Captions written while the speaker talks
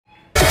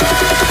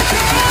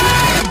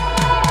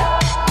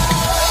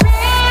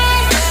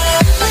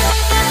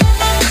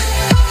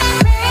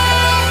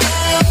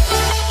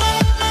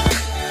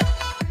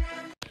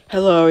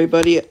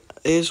everybody,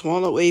 it's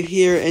Walnut Wave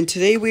here, and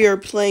today we are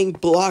playing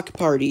Block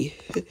Party.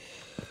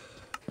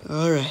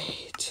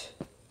 Alright.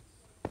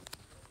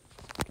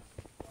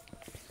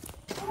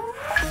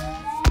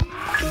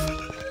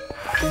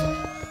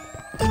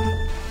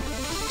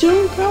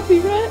 Don't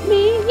copyright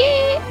me,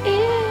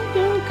 yeah,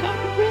 don't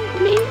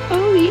copyright me,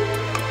 oh yeah.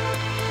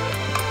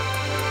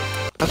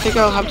 I think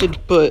I'll have to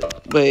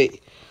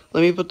wait, let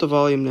me put the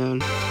volume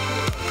down.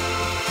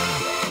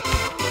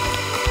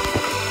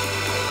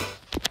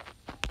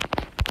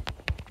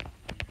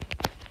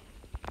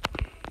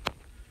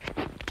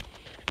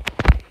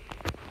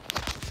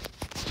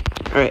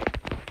 Alright,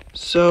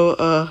 so,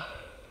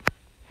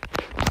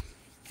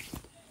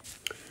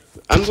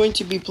 I'm going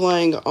to be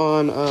playing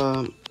on,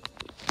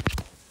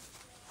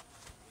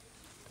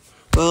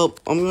 I'm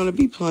going to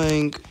be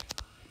playing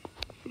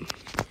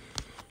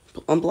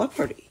on Block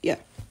Party, yeah.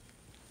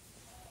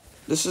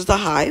 This is the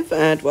Hive,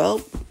 and,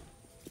 well,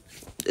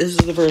 this is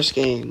the first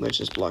game,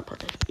 which is Block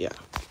Party, yeah.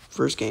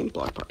 First game,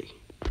 Block Party.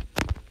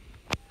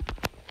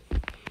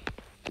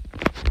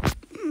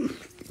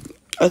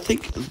 I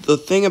think the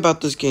thing about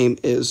this game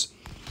is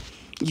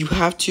you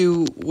have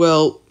to,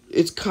 well,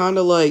 it's kind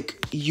of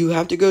like you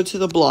have to go to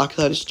the block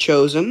that is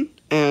chosen,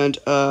 and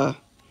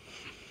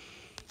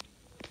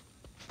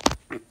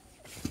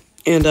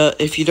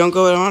if you don't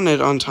go on it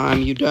on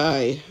time, you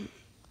die.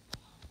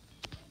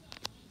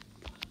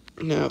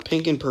 Now,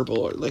 pink and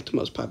purple are like the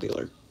most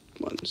popular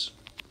ones.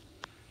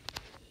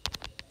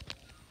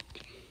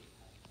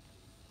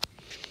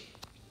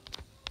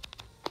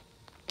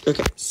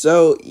 Okay,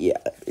 so, yeah,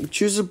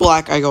 choose a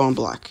black, I go on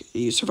black,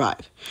 you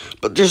survive.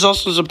 But there's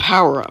also some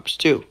power-ups,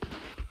 too.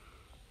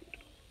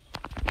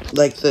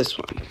 Like this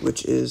one,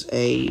 which is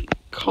a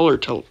color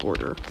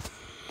teleporter.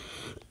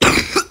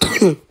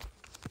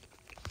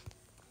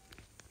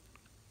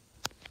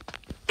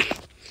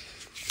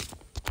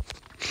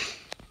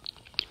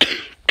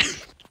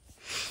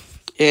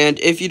 And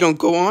if you don't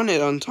go on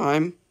it on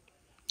time,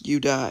 you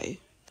die.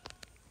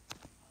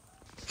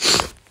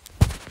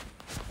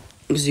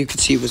 As you can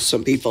see with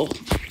some people.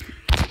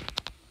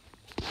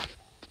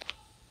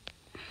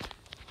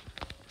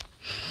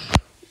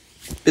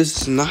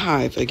 This is in the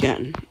Hive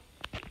again.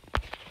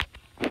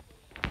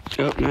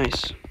 Oh,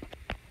 nice.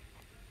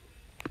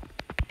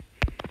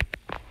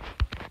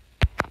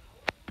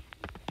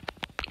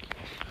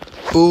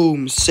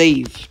 Boom,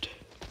 saved.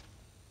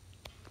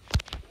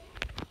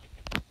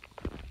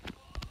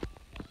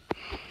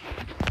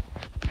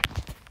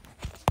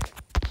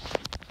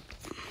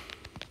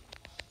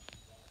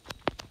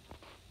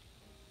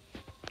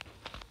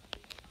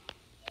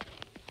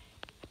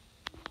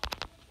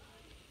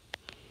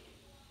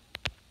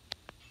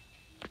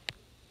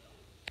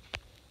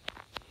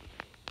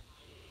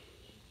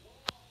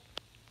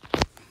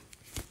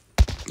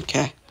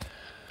 Okay.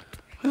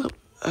 Well,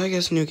 I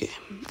guess new game.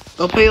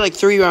 I'll play like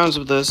 3 rounds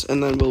of this,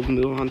 and then we'll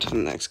move on to the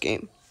next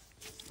game.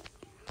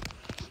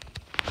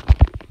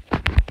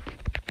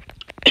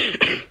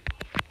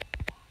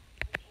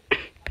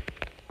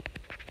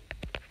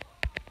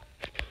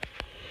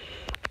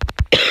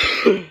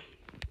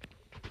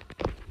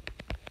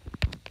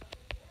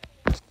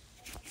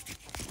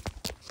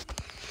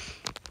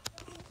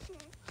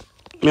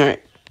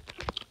 Alright.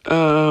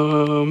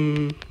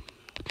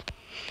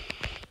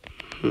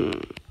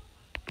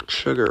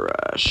 Sugar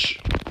Rush.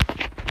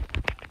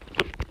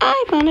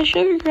 I'm on a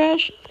sugar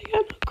crash, I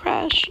got no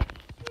crash.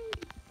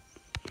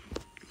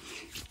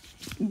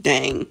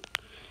 Dang.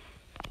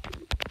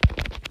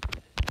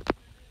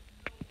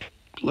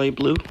 Light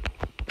blue.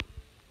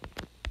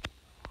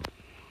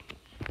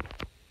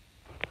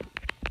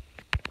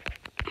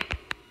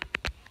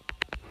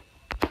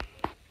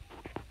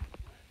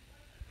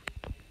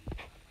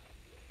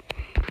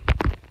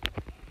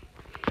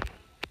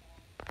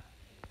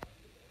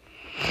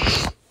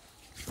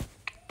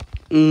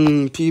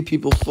 Few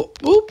people fall.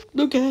 Oh,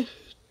 okay.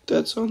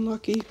 That's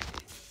unlucky.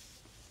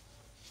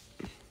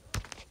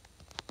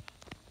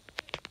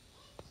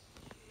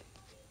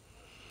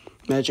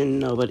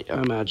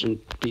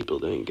 Imagine people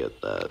didn't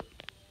get that.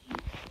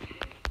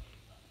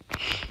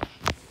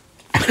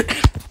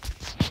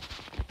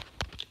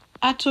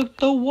 I took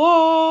the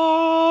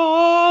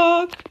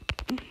walk.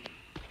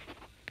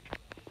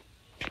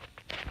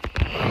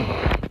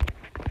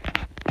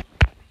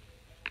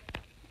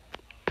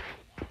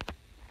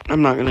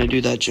 I'm not gonna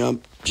do that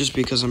jump just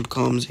because I'm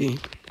clumsy.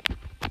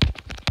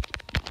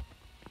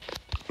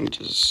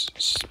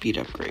 Just speed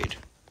upgrade.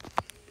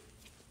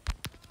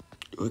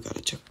 Oh, I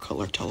got a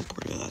color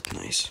teleporter, that's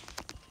nice.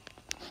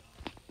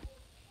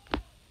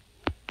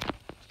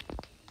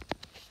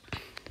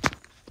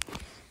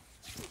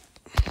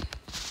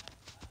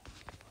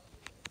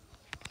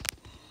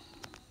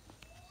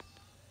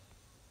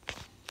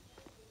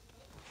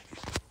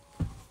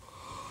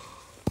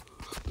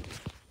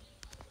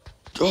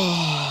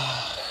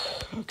 Oh,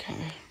 okay.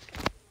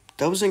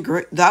 That wasn't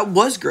gray. That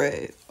was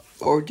gray.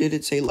 Or did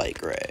it say light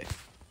gray?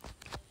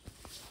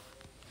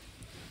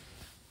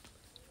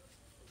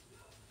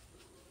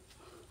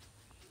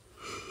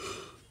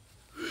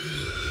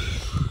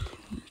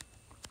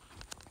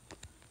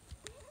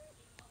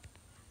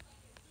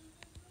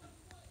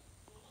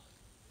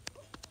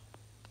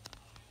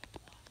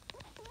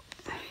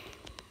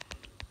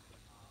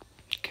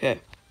 Okay.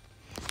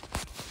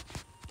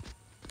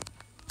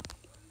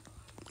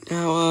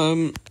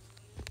 Now,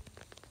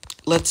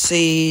 let's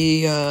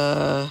see,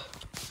 okay.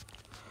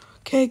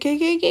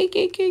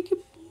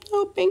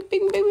 Oh, pink,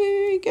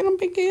 get him,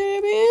 pink,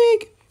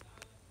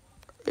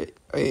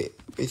 I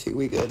think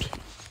we good.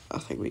 I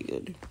think we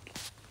good.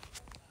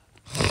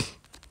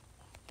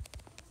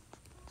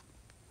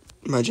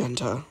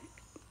 Magenta.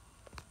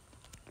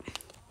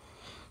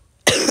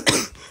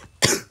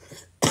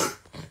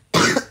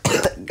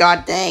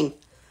 God dang.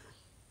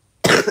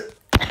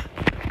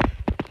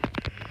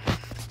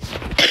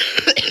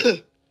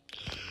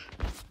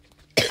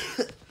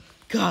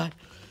 God.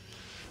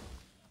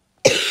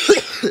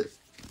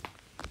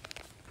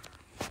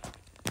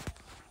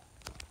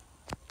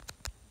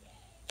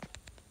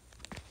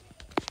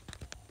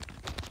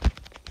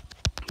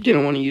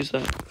 Didn't want to use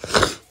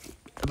that.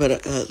 But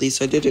at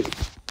least I did it.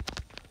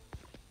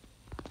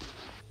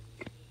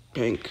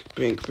 Pink.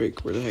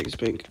 Where the heck is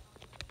pink?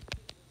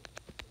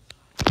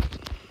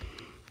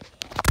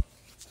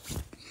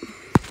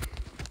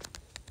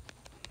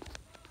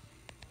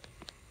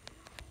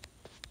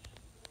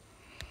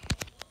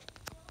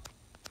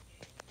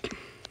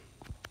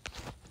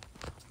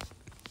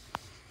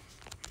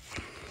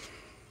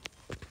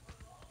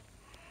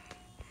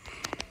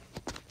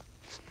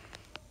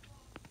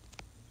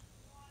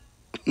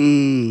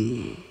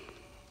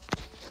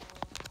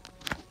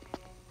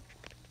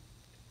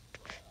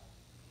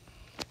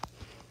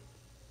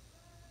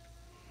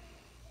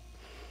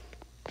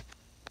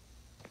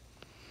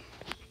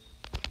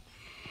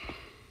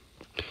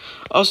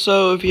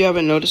 Also, if you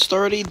haven't noticed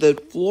already, the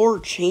floor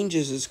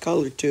changes its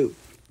color too.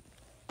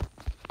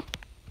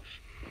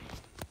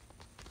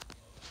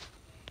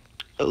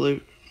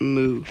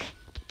 Moo.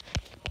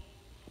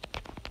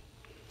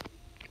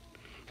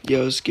 Yeah,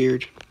 I was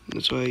scared.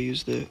 That's why I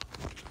used it.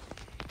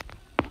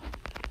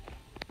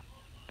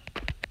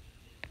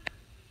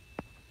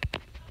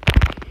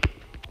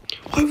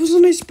 Why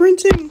wasn't I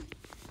sprinting?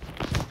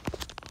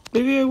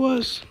 Maybe I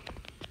was.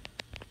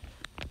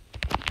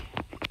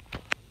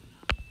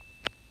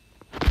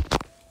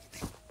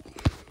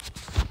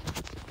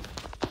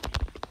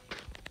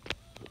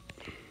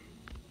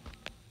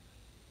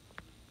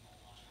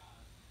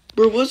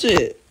 Where was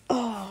it?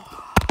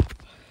 Oh.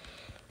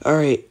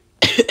 Alright.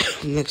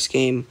 Next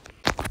game.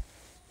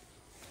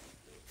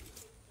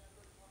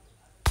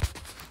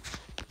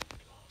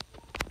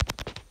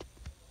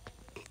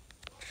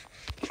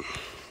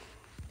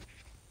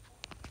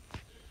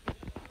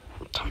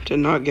 Time to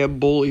not get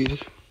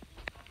bullied.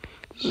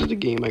 This is the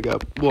game I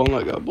got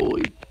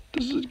bullied.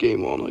 This is the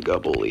game I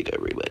got bullied,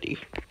 everybody.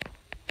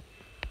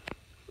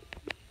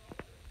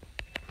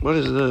 What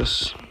is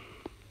this?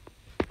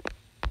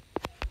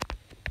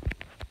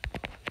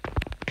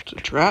 It's a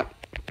trap?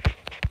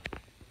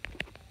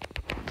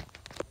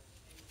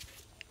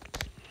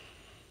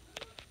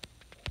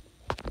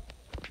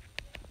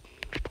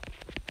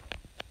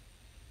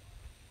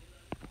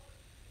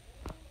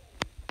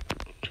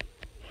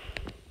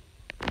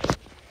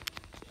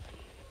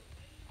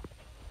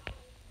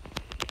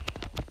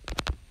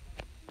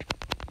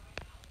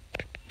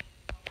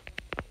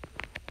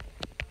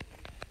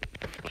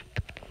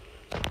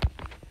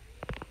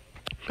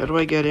 How do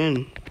I get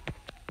in?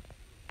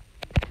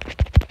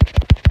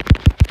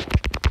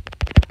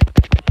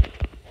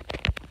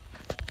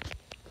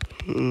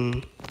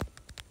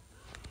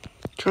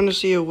 Trying to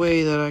see a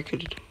way that I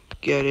could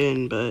get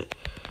in, but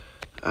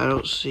I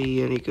don't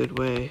see any good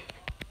way.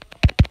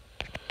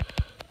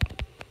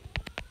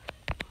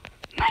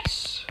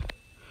 Nice.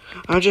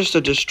 I'm just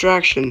a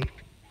distraction.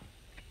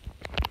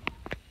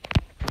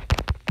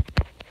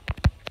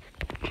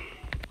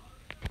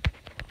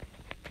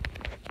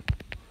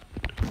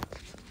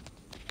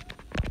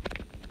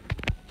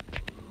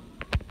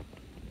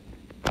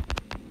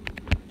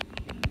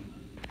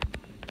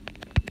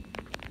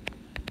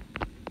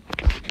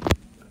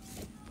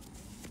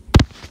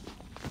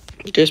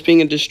 Just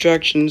being a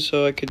distraction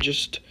so I could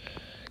just,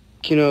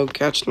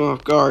 catch them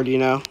off guard,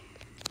 Now,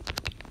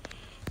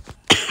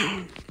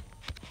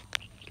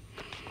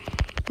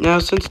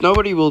 since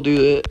nobody will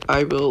do it,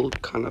 I will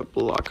kind of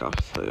block off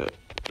the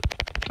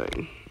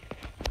thing.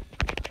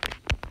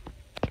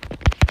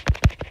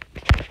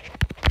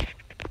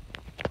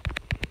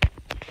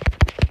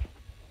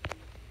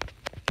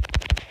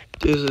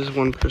 There's this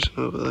one person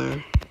over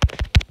there.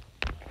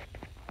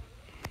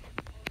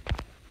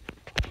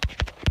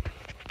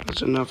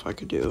 That's enough I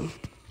could do.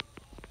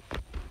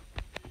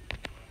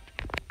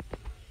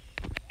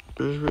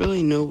 There's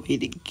really no way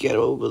to get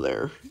over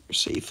there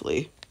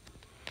safely.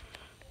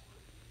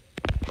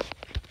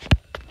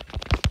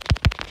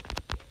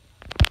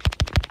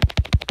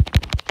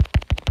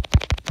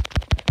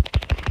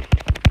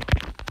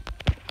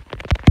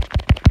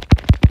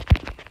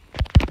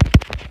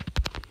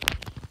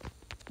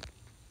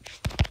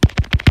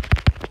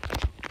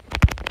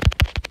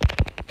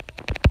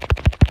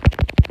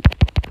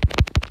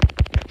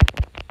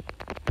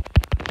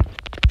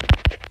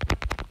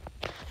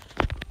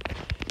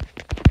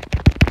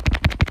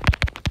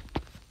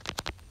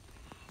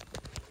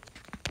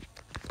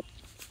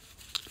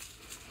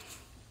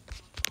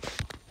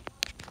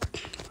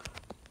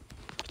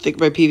 think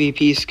my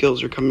PvP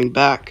skills are coming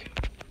back.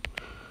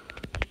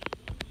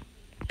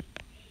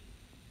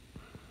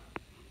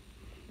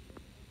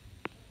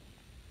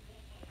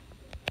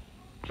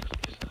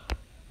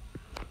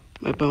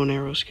 My bow and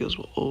arrow skills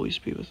will always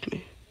be with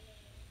me.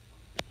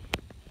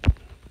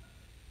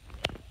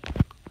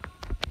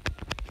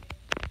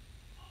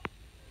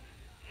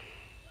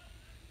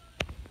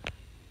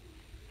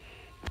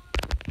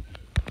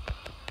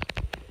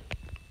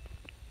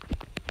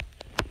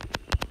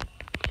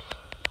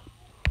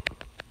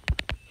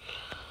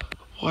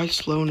 Why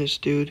slowness,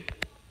 dude?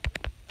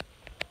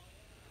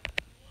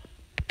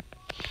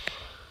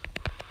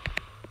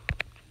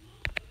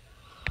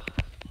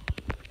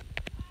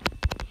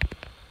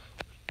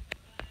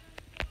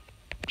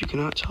 You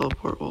cannot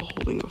teleport while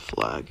holding a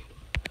flag.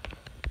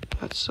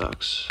 That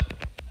sucks.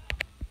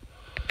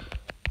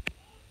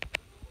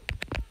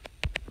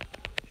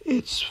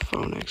 It's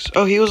Phoenix.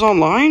 Oh, he was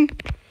online?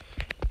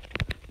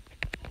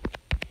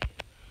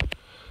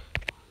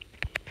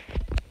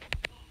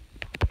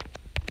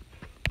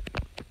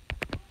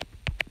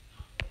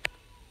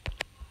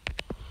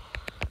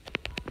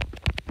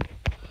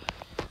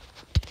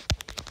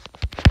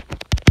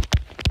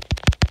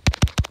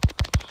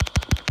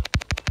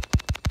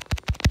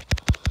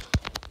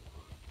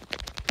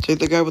 Take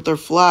the guy with their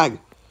flag.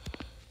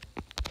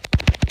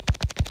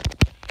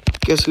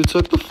 Guess who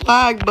took the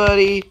flag,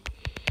 buddy?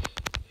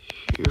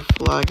 Your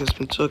flag has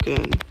been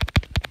taken.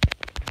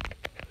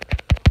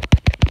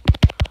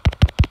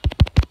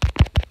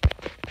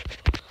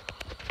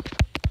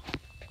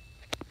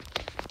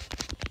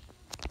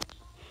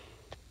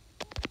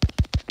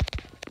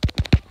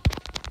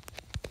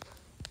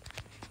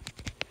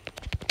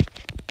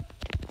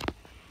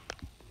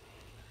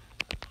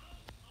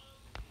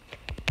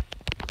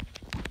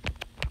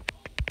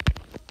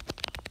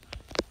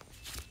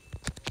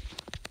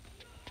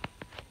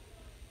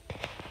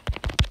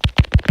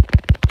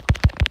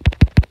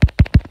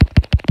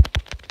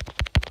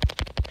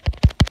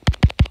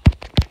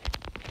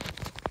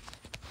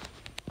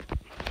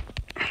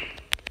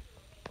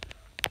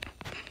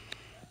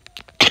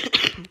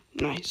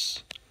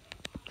 Nice.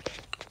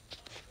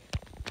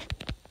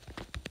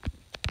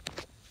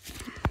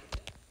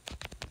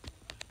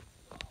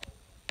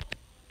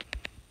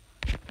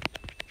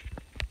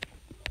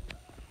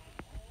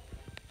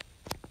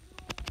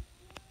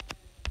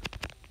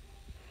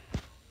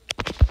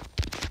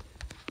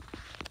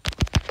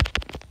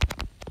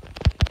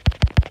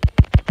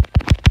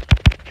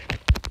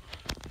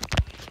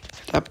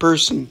 That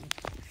person,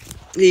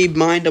 he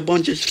mined a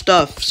bunch of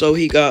stuff, so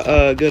he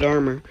got good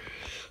armor.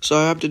 So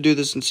I have to do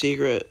this in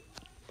secret.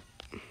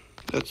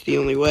 That's the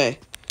only way.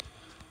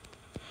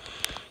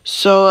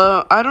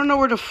 So, I don't know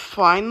where to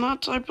find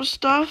that type of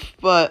stuff,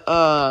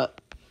 but,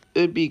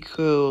 it'd be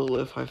cool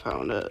if I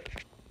found it.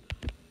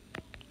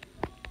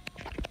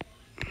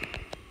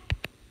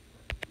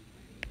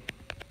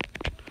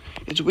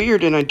 It's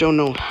weird and I don't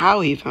know how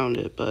he found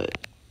it, but...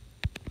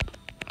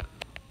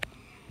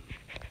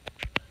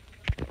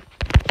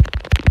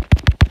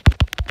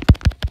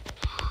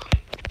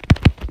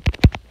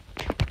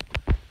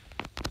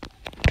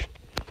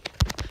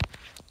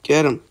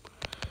 Get him.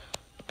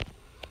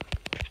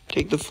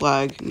 Take the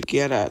flag and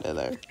get out of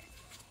there.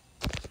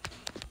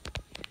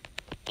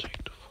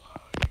 Take the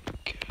flag and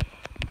get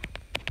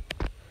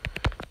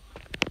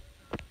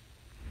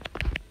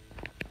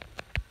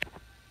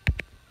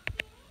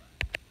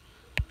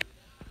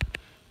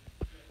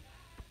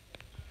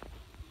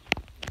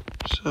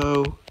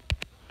So,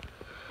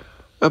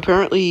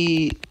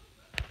 apparently,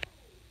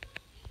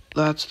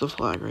 that's the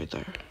flag right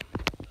there.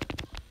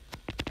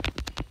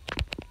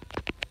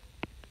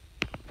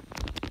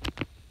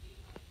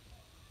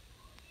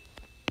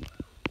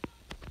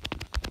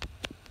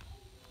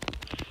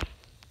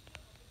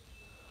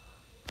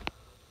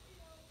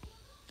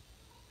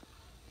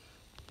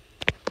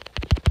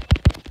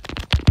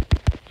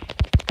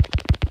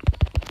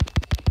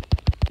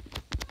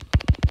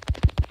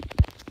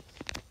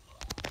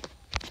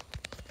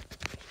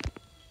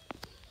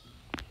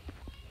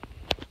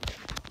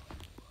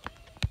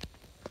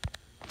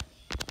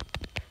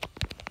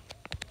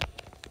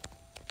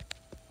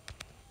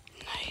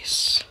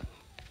 Nice.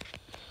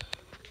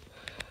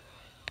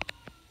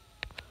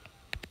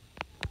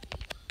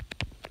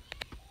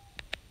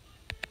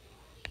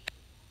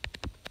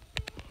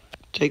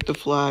 Take the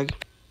flag.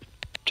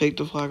 Take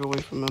the flag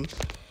away from him.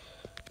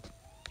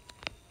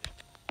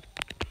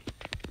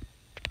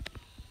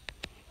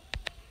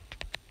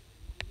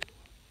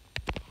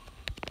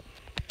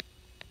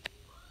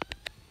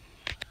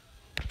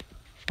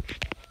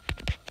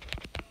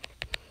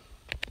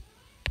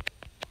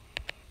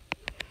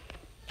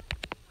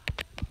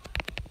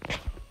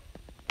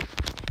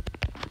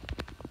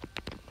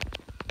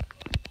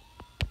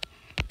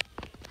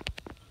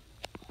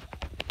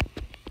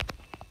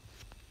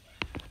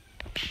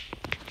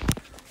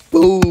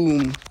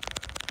 Boom!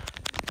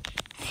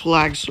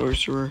 Flag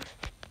sorcerer.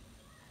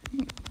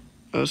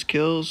 Most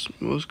kills,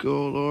 most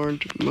gold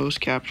earned,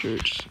 most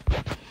captures.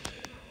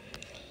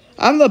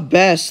 I'm the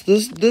best.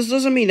 This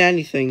doesn't mean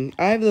anything.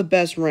 I have the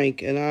best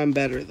rank, and I'm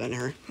better than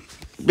her.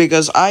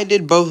 Because I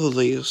did both of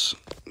these.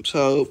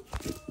 So,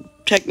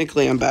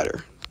 technically, I'm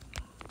better.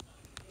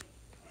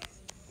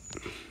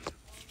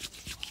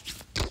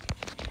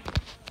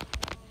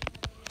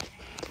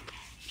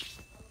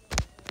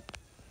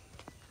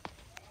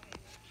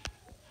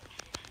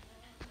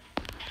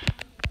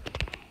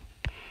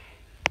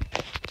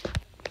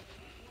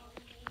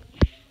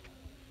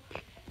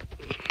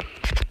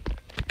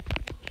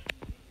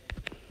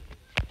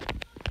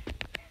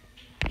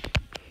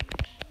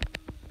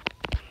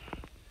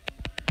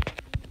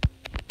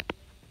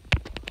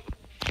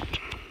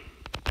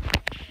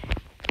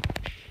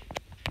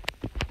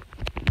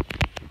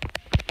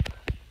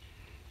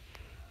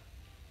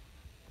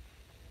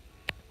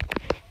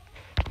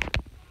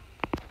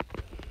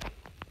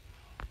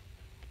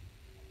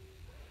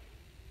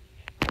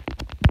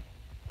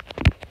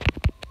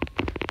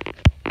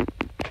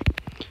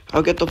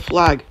 I'll get the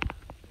flag.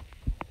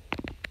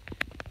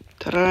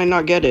 How did I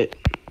not get it?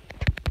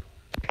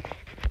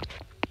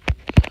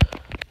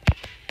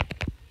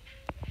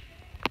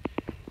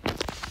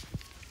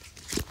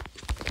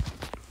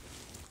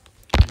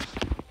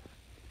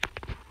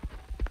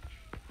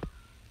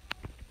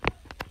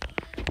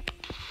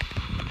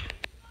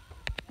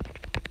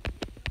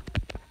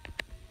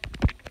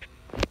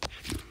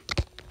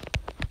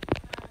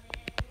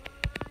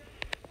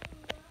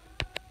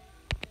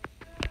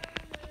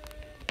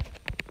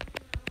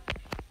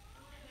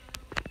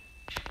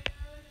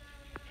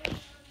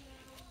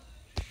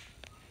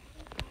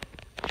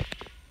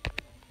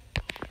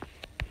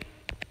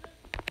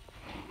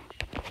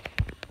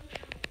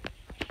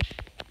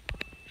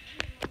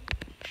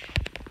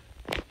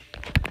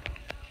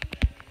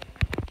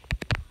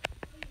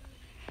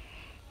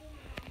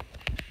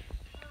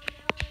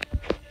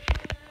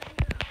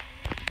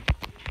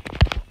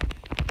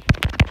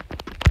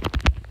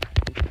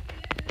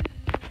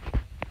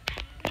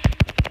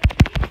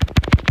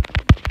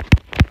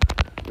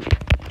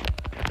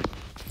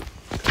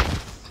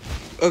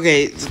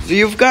 Okay,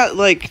 you've got,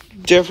 like,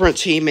 different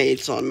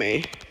teammates on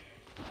me.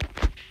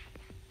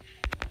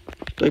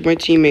 Like, my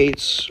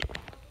teammates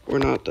were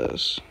not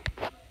this.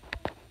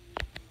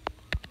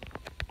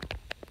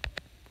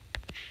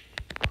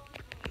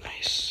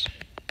 Nice.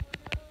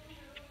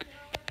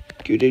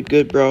 You did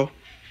good, bro.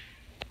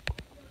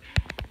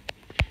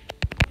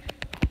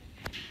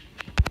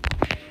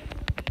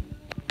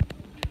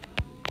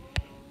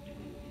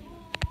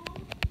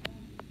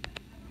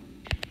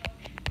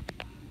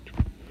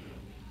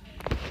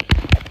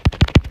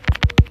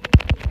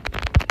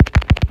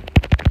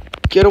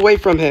 Get away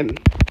from him.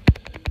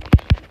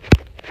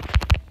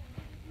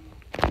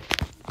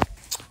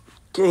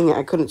 Dang it,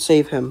 I couldn't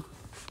save him.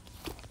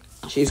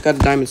 She's got a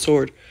diamond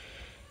sword.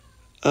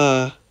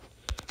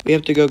 We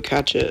have to go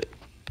catch it.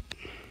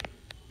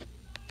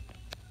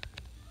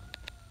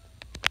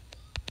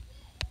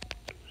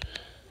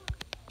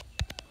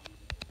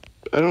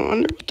 I don't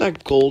wonder what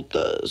that gold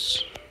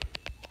does.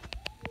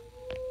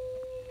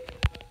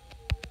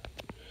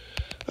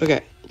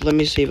 Okay, let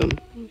me save him.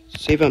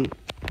 Save him.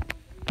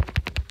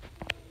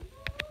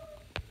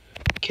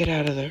 Get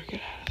out of there.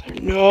 Get out of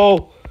there.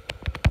 No!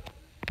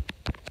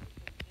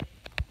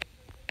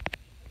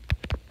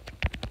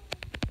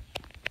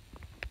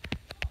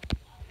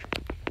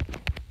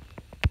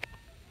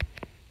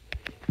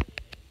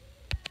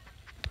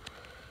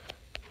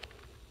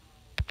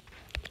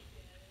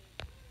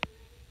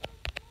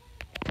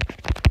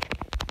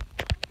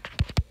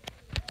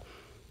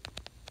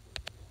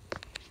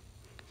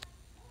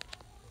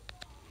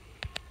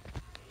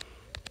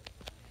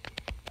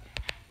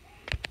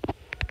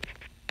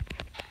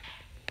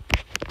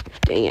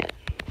 Dang it.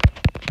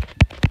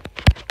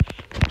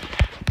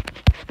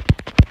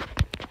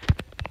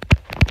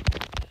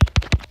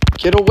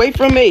 Get away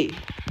from me!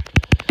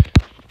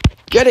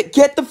 Get it!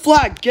 Get the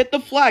flag! Get the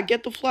flag!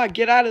 Get the flag!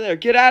 Get out of there!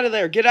 Get out of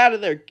there! Get out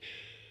of there!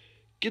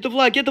 Get the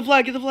flag! Get the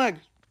flag! Get the flag!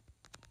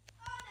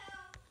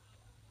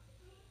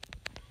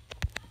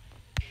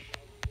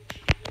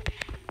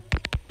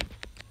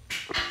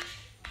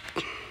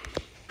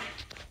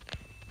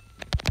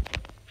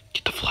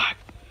 Get the flag.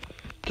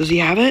 Does he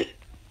have it?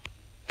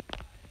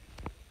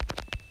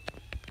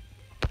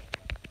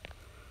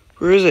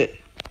 Where is it?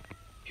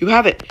 You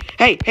have it.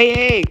 Hey, hey,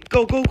 hey, hey.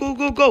 Go, go, go,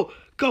 go, go.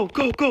 Go,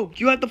 go, go.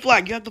 You have the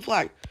flag. You have the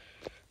flag.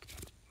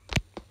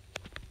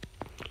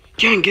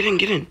 Get in, get in,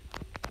 get in.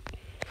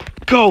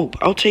 Go.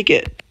 I'll take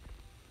it.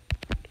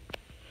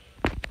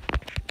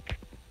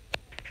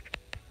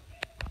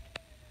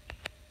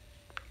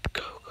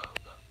 Go, go,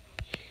 go.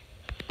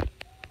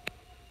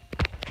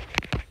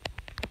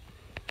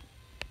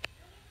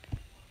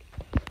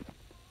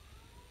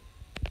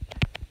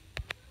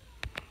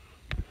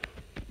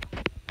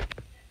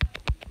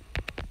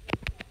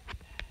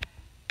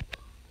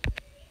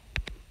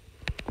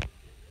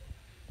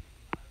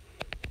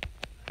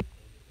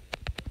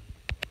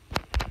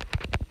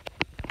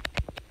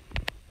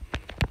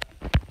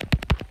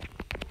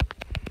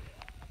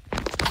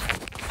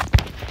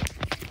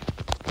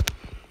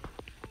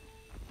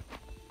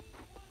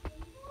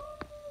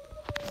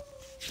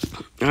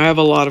 I have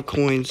a lot of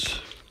coins.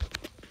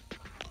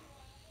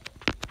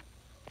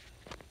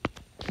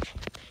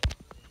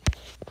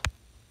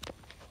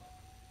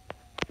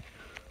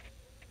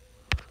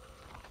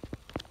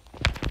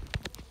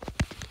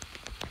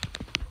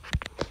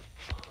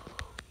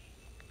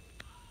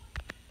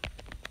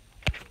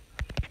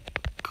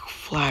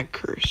 Flag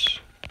curse.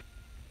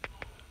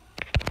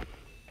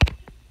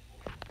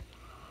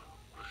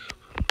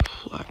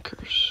 Flag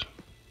curse.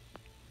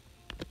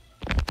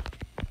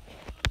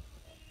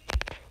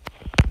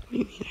 What do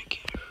you mean I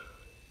can't?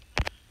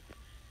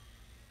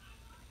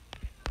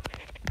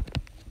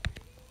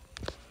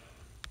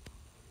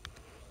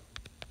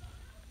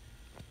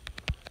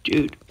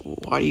 Dude,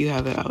 why do you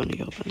have it out in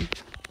the open?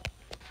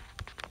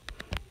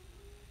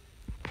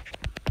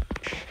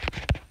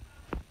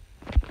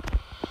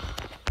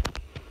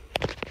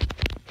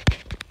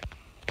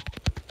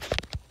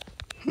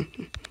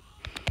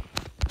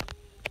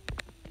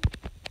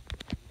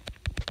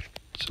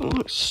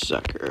 Someone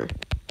sucker.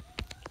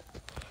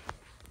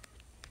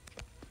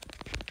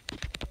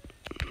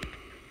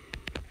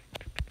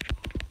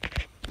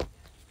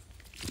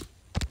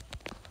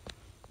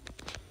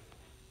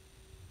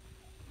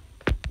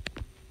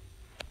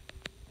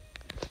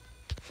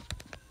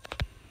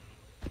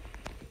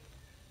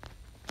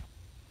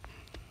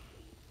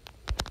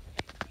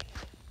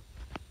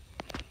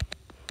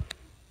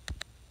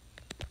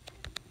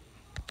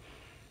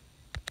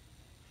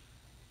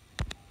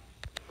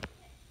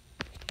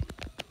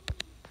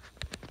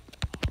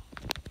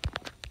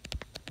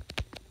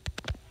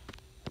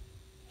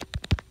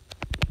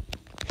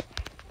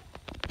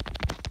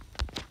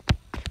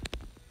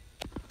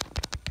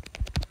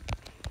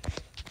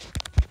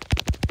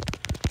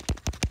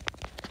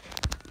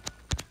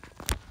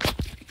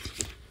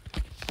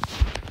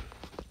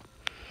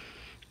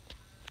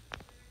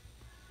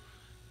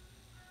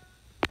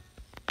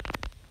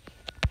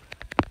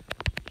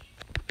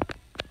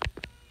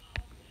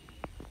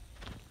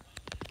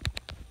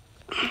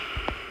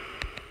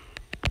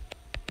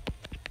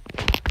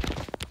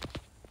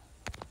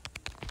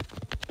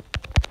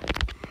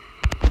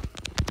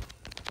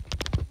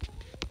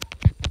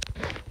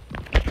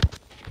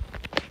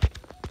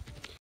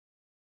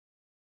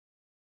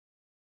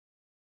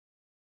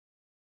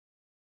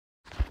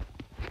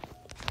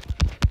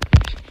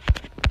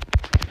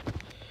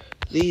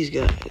 These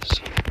guys.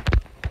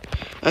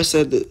 I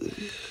said that.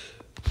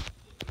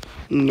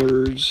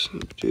 Nerds,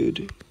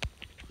 dude.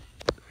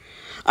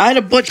 I had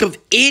a bunch of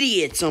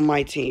idiots on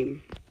my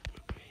team.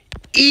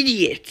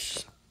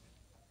 Idiots.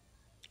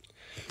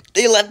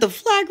 They left the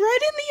flag right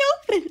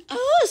in the open.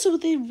 Oh, so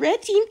the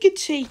red team could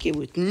take it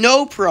with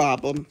no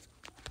problem.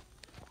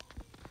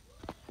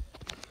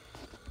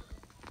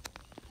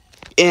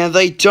 And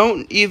they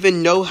don't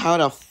even know how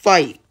to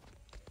fight.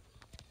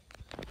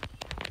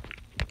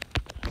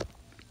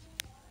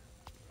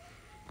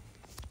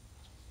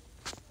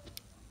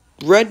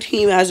 Red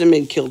team hasn't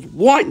been killed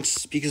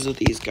once because of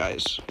these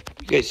guys.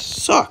 You guys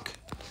suck.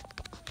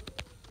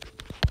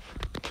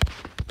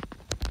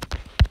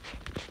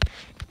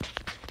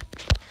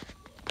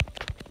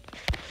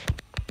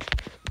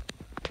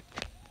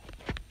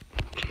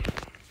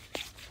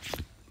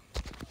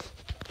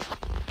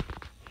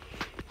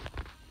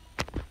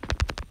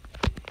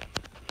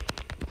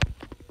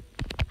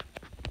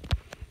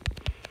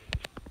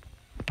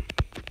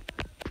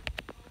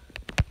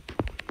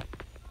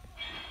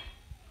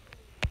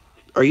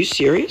 Are you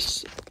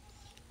serious?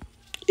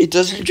 It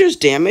doesn't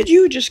just damage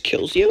you, it just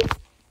kills you?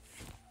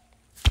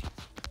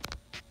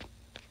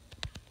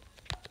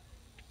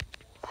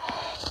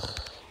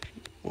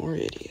 More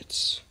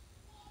idiots.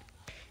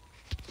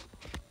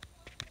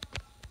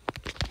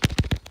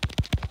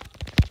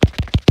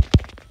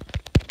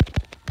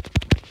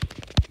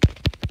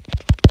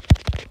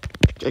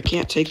 I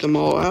can't take them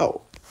all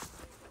out.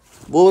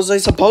 What was I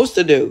supposed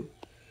to do?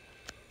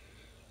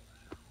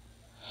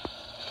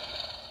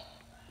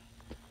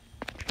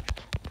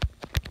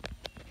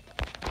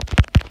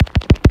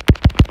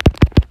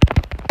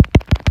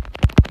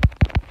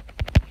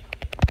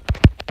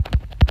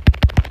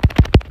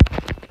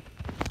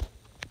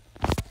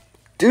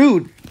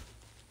 Dude,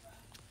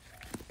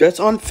 that's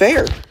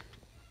unfair.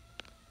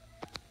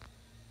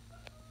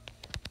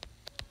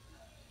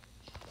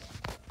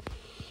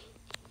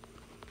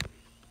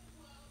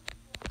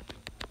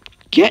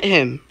 Get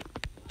him.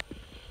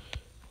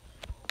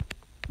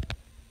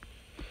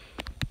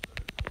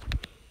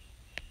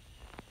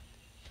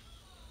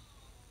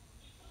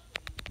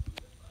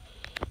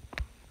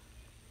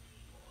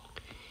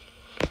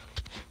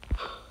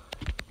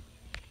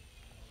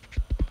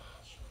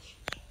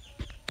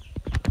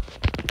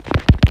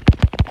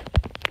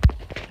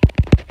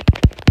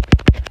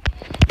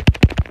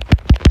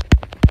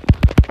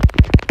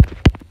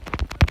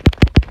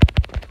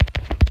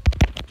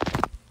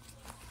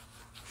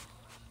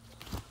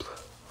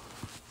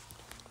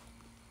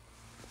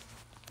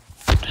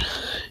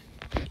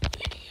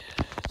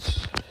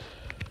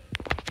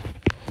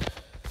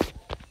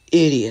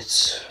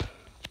 Idiots.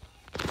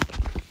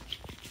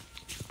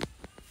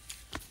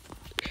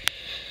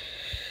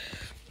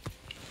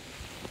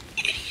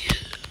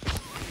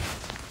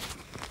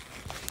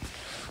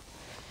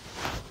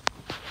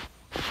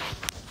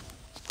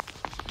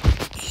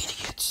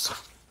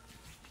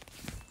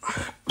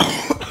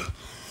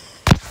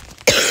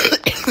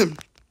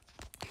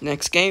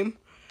 Next game,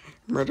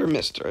 Murder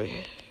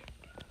Mystery.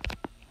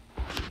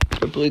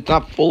 Hopefully it's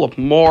not full of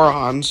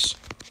morons.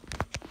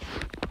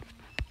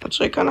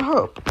 Actually, I kind of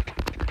hope.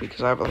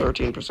 Because I have a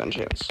 13%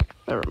 chance.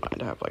 Never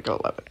mind, I have like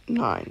 11,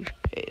 9,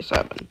 8,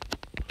 7.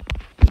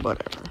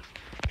 Whatever.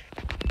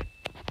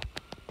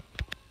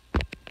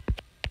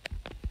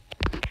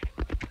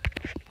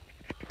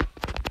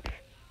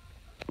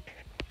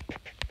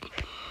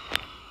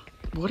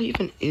 What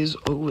even is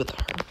over there?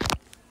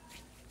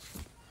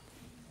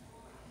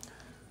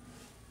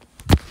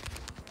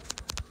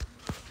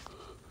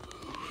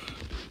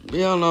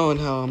 We all know in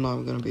hell I'm not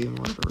gonna be a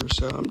murderer,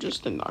 so I'm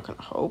just not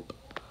gonna hope.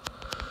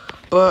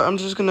 But I'm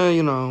just gonna,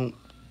 you know...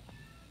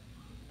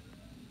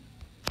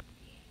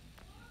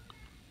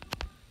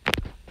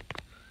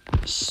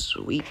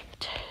 Sweet.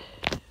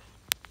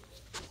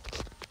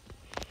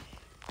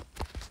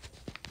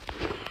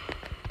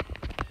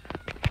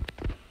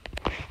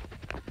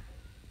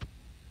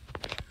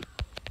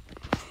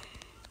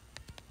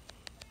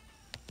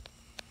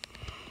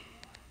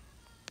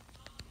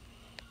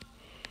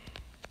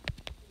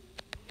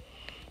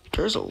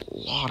 There's a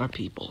lot of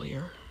people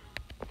here.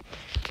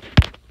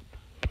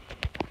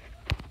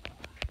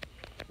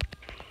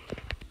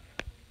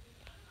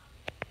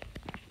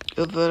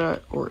 Either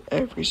that or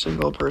every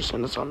single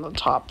person is on the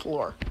top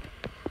floor.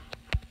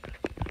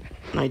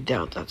 And I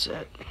doubt that's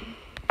it.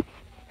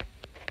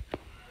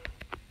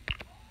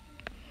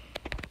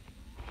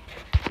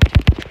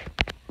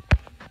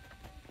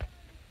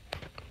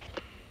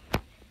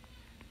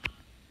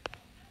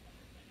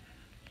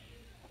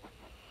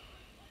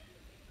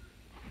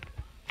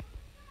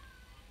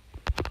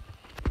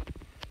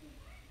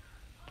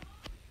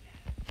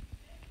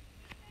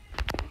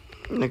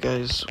 That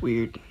guy's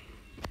weird.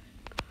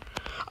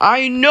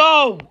 I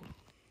know!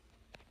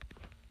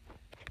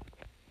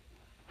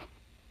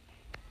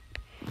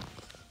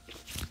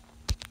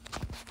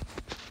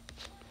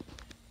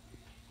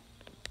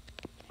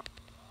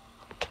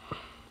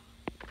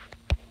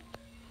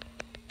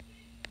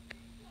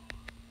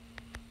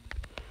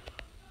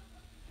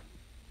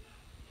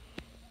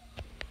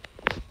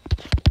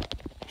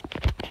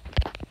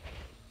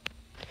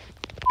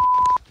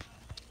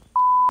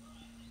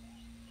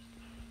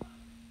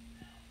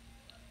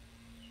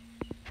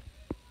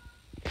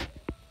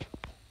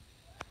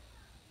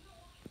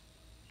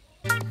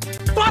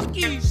 Fuck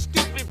you,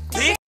 stupid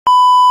bitch!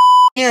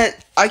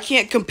 I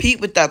can't compete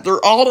with that.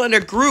 They're all in a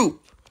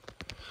group.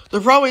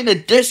 They're probably in a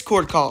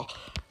Discord call.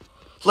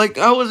 Like,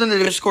 I was in a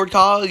Discord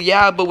call,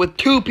 yeah, but with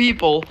 2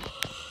 people.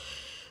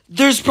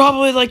 There's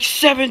probably like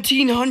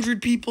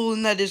 1,700 people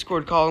in that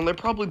Discord call, and they're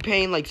probably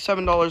paying like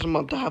 $7 a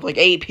month to have like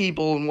 8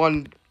 people in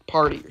one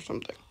party or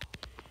something.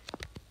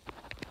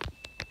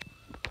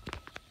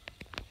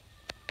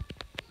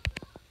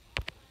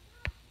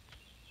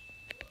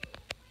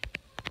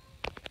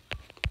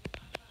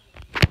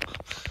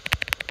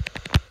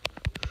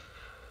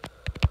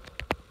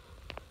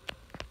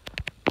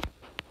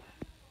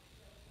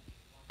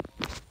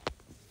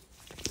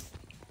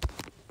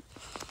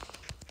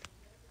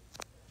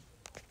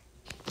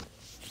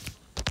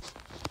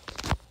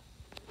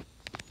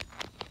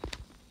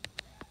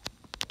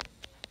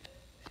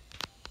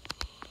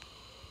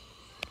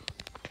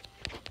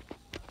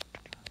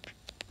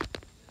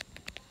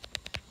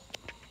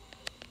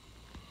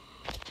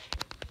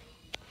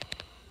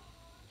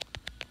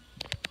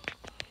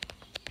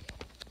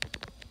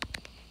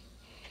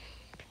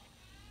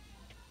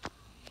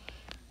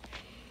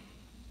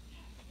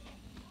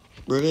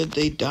 Where did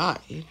they die?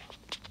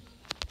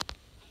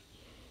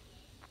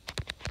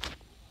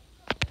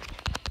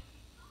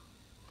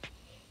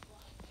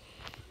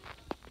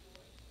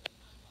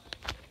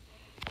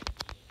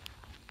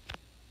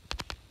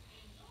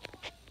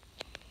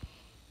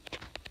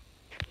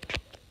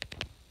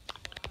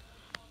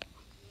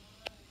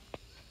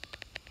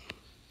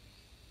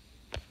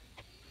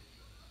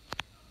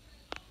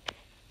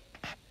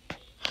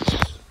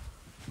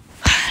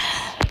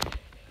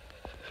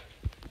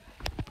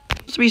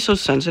 To be so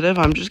sensitive,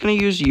 I'm just gonna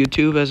use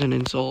YouTube as an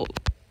insult.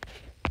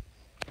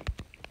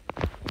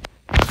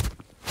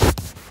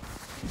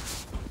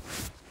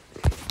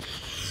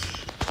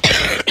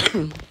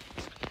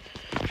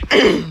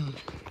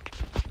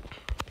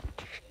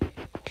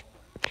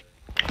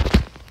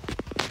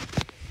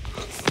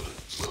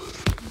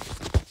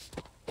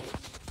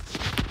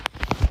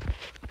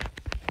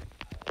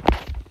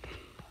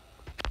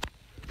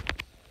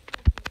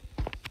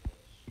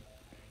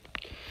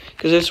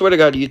 Because I swear to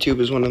God, YouTube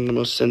is one of the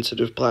most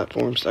sensitive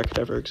platforms that could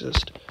ever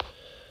exist.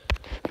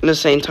 At the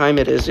same time,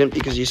 it isn't,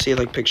 because you see,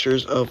 like,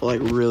 pictures of,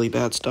 like, really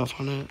bad stuff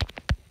on it.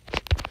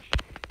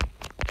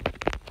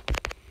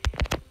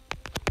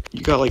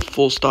 You got, like,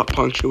 full stop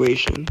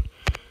punctuation.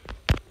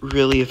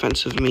 Really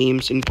offensive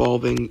memes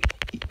involving...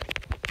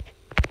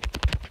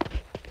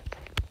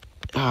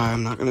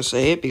 I'm not gonna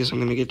say it, because I'm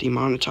gonna get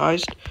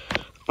demonetized.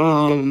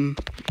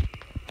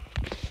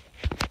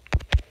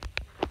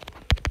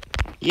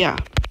 Yeah.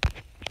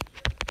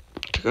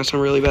 Got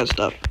some really bad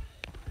stuff.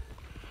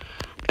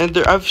 And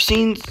I've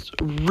seen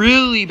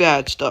really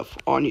bad stuff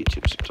on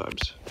YouTube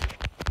sometimes.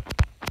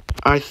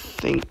 I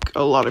think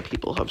a lot of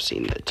people have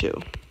seen it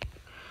too.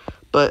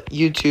 But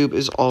YouTube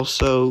is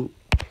also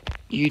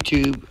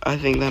YouTube. I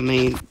think that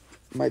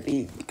might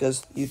be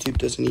because YouTube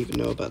doesn't even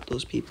know about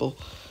those people.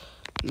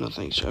 No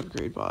thanks to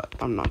upgrade bot.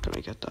 I'm not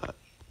gonna get that.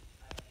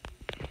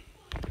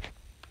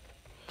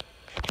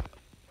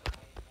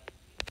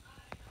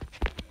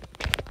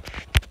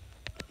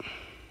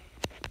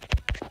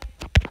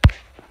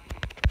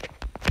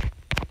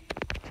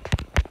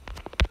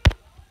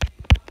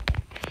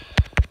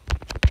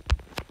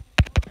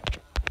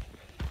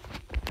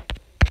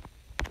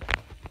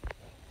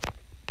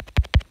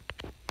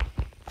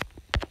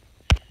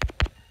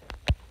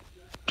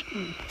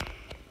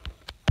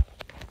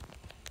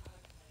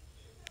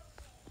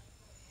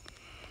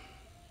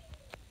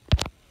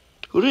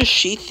 Who does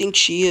she think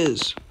she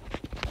is?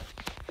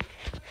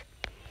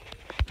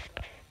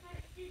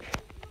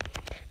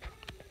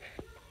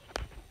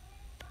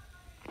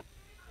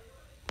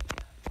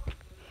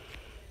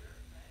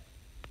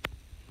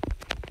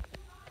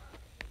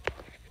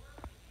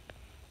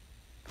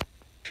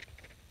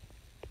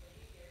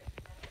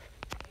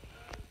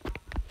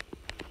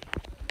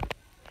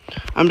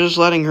 I'm just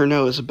letting her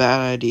know it's a bad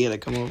idea to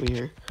come over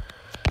here.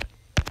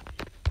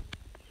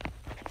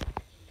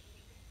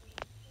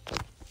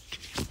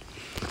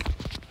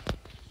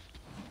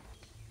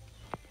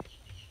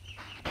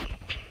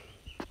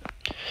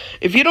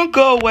 If you don't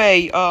go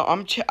away,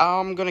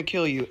 I'm gonna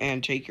kill you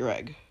and take your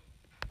egg.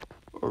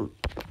 Or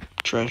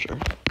treasure.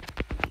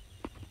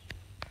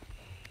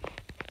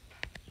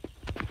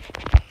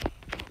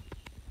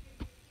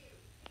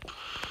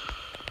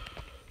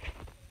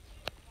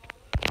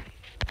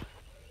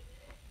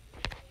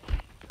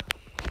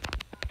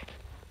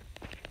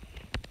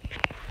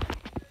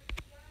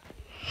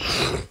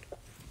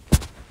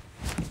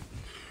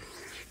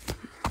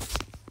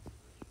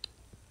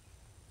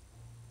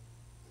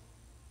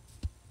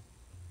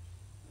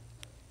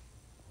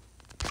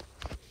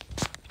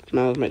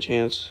 Now's my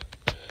chance.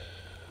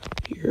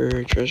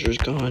 Your treasure's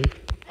gone.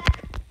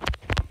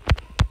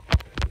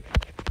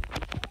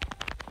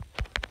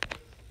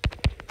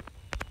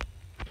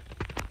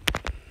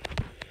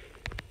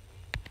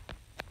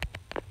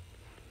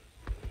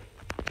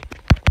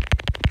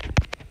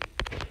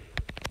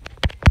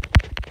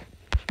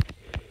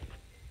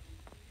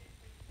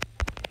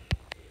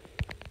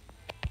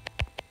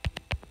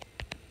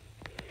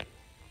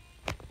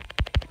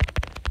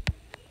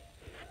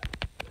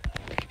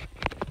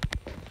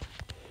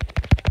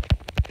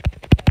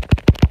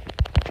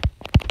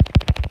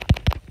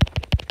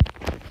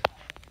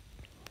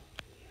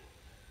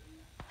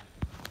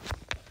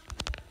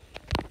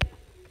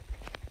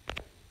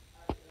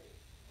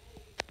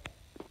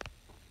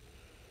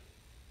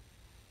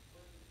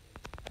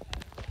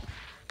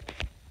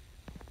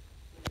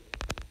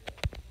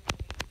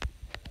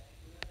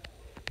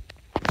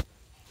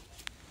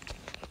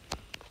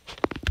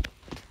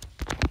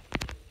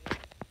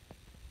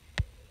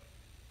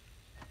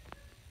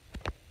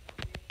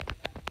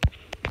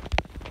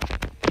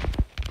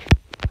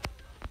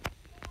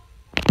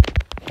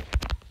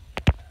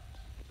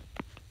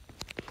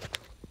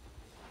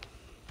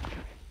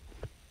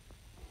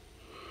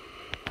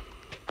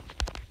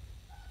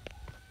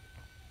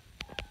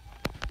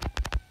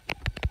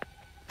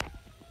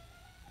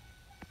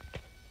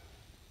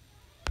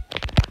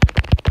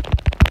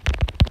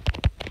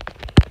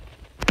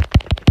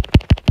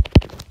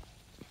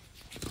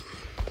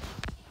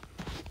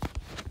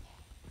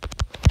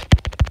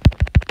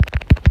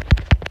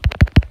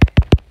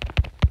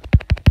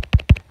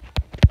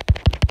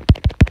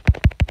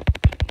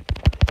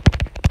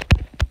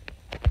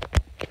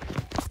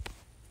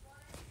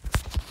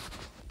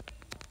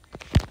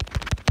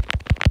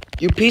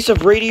 You piece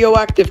of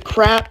radioactive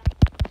crap.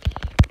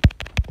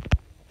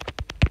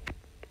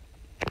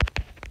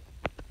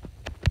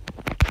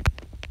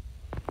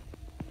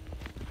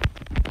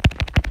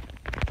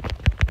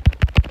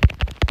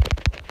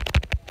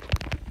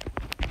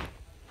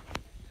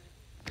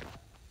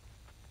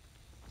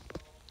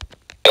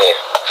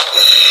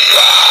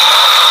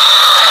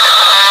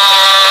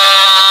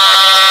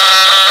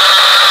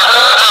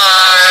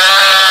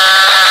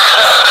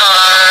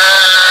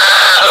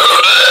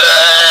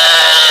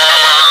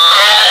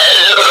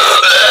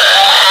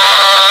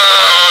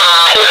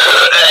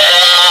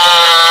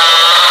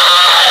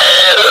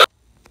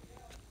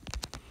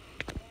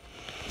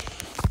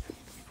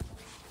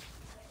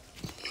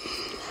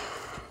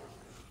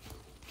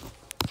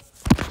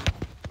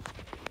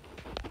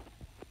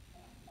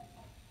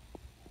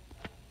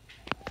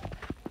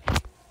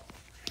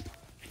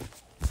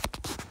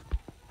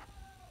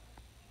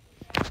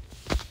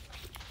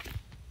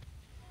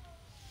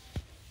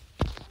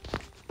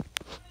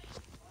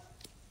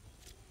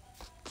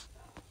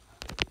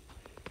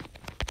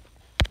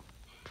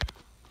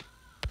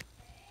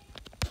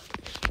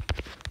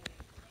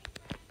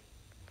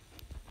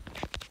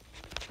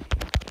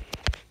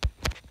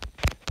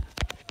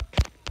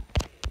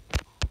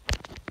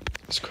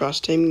 It's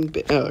cross-taming.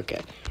 Oh, okay.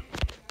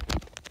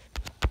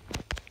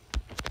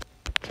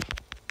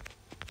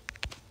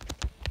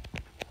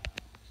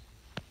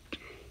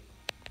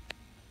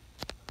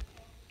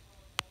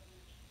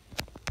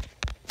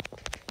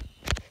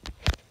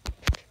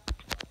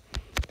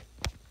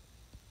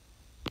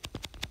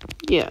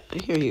 Yeah,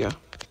 here you go.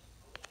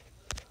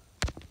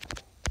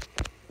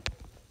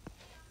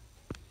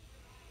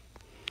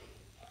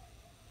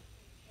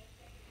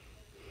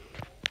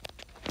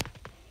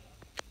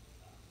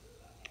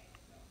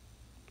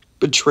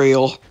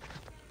 Betrayal.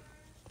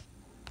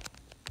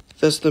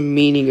 That's the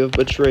meaning of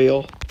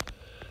betrayal.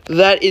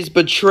 That is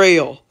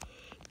betrayal.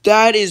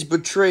 That is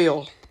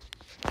betrayal.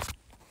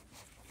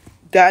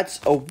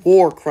 That's a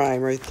war crime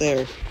right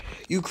there.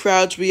 You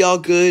crouch, be all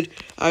good.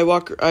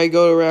 I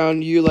go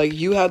around, you like,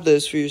 you have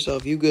this for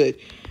yourself, you good.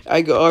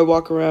 I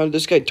walk around,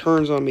 this guy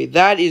turns on me.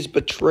 That is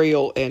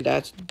betrayal, and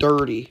that's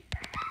dirty.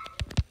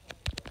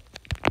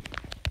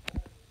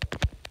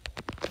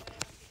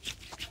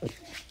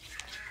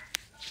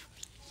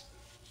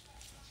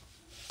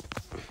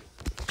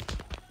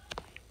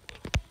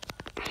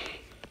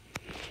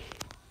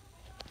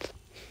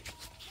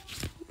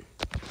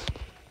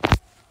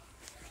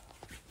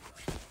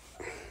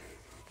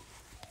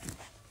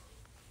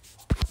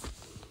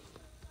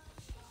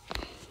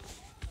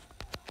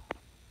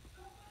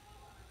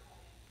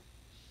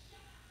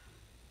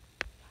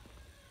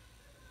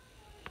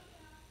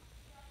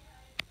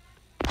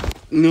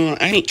 No,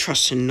 I ain't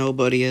trusting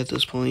nobody at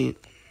this point.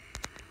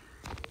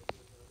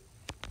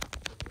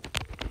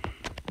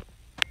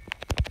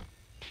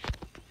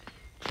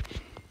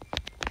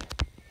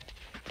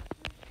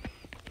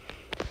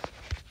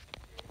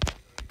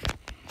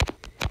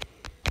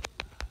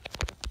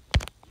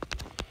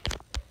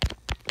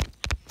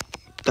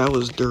 That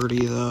was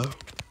dirty, though.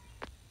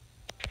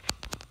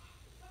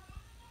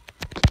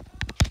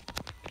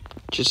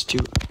 Just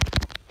to...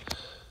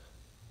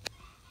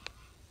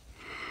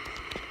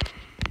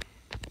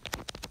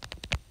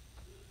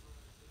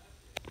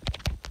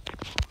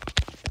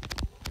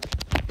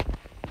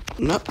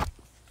 No.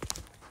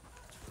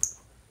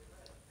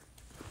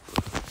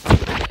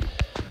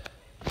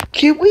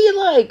 Can we,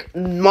 like,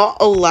 not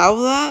allow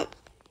that?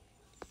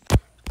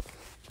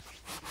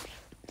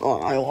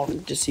 Oh, I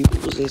wanted to see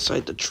what was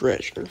inside the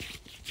treasure.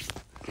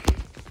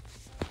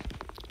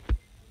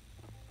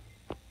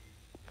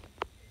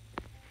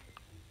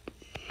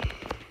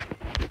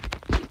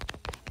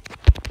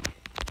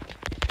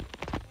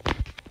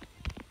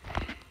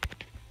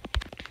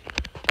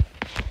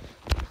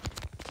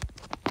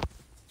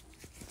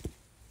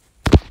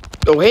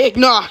 Oh, heck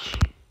nah!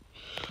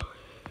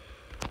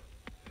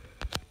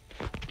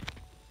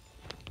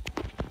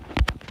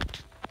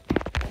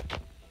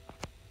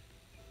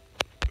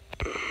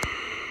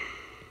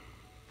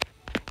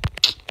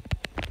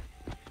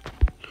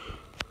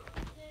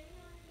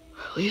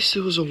 At least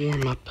it was a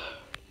warm-up.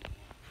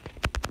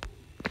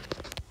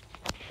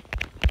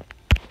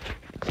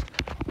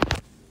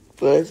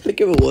 But I think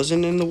if it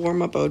wasn't in the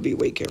warm-up, I would be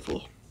way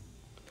careful.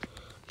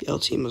 The L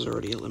team was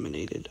already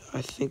eliminated.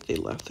 I think they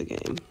left the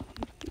game.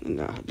 And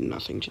that had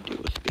nothing to do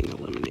with being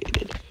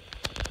eliminated.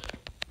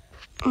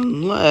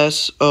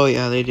 Unless... Oh,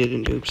 yeah, they did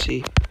an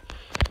oopsie.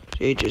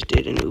 They just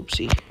did an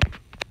oopsie.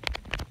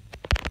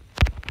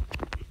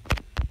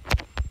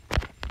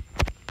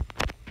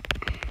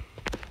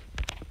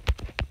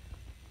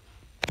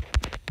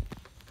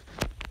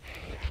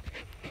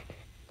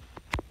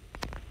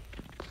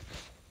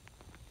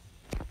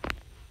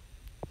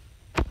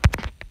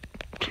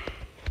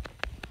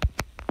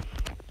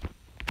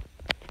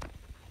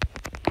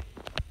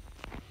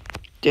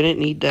 Didn't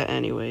need that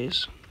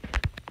anyways.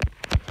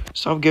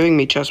 Stop giving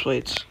me chest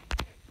plates.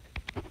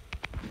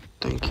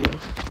 Thank you.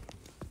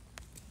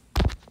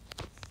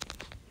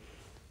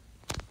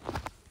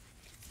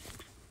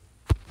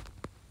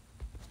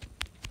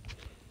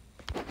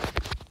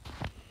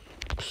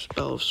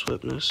 Spell of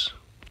swiftness.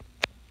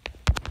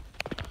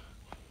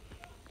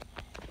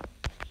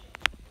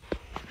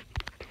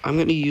 I'm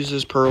going to use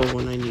this pearl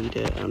when I need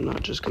it. I'm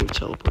not just going to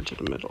teleport to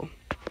the middle.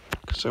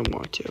 Because I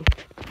want to.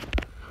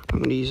 I'm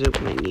going to use it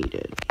when I need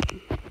it.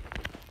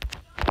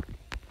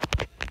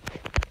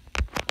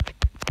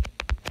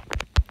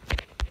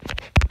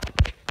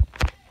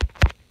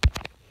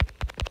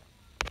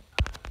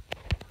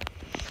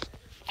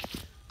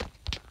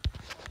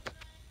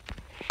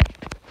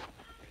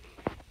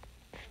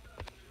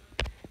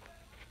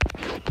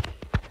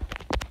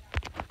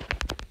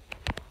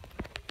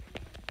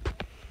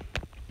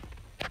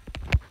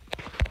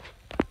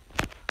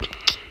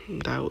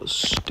 That was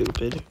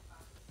stupid.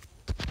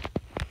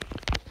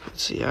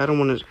 Let's see, I don't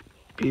want to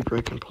be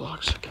breaking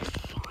blocks. Okay,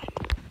 fine.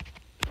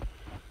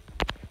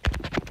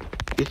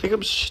 You think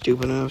I'm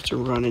stupid enough to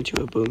run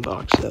into a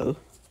boombox, though?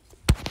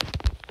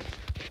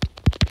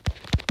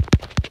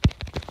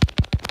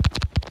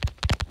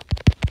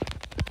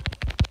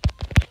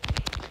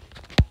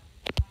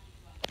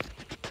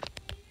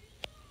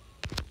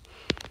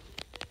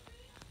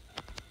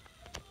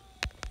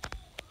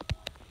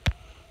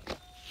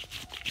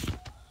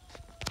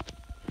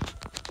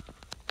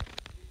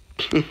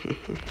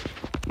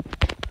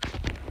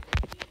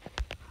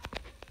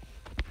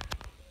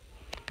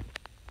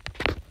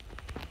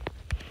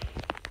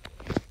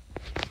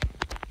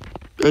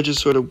 I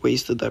just sort of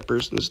wasted that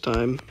person's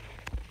time.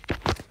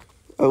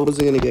 I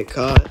wasn't gonna get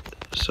caught,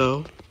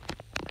 so...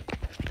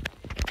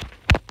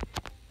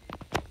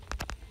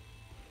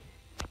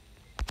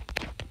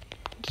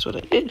 That's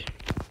what I did.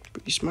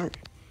 Pretty smart.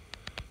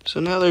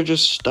 So now they're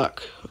just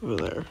stuck over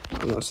there.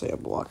 Unless they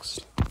have blocks.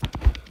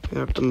 They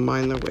have to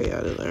mine their way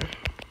out of there.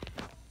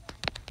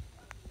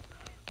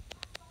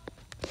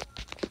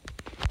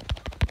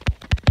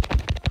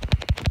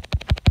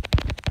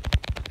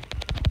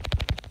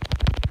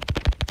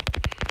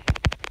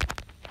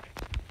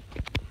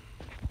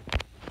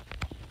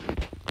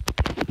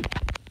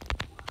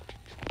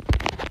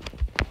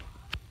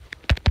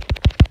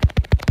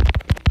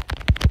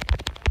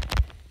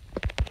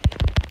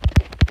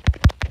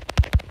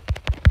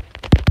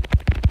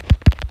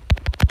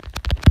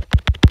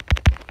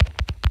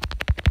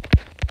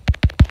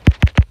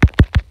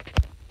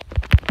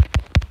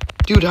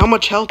 Dude, how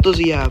much health does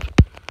he have?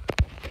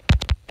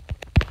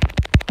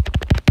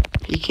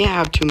 He can't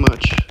have too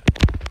much.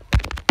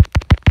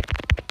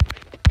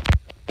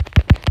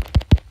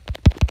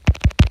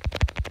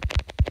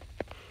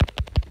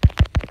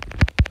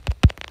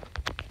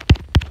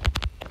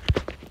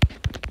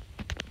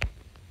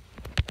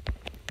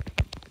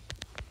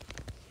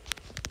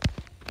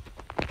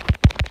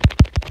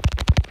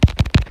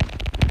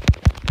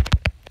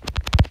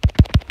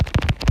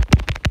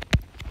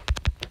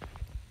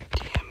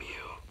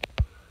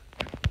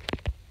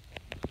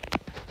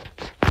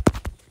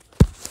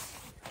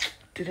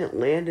 Didn't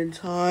land in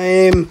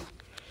time.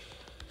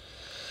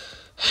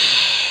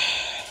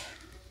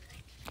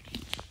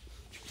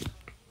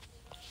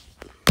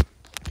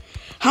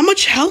 How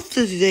much health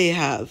did they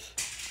have?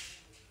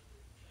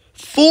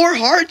 4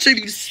 hearts? Are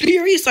you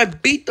serious? I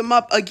beat them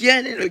up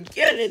again and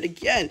again and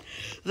again.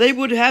 They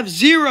would have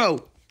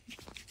 0.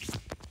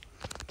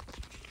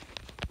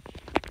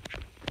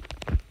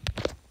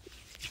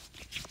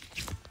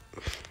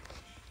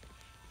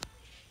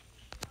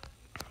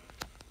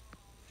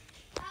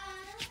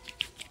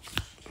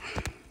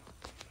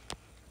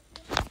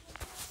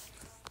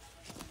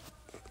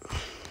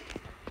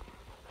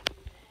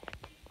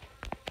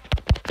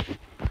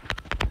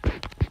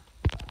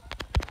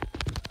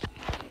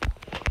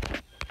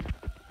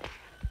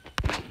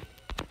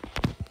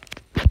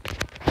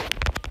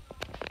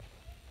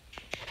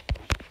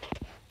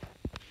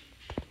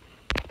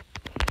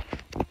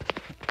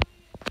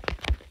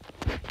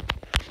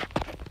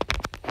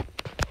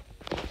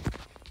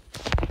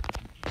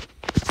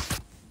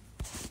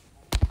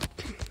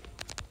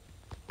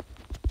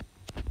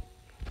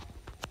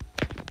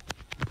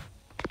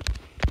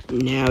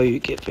 Now you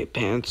get my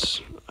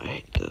pants. I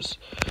hate this.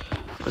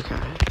 Okay,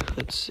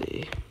 let's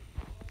see.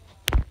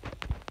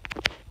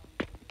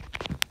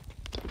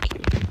 Thank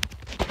you.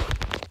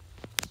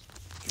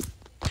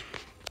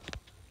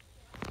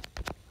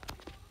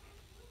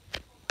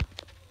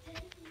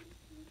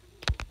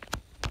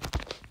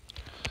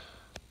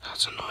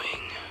 That's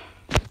annoying.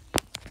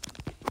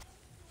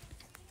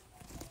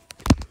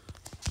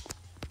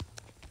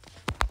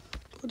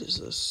 What is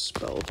this?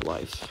 Spell of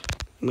life.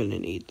 I'm gonna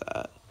need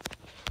that.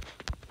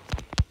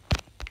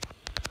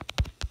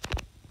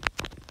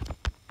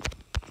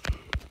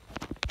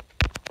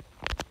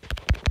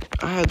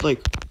 I had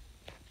like,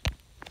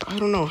 I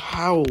don't know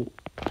how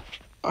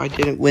I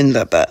didn't win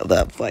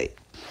that fight.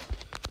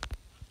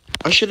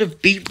 I should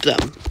have beat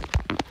them.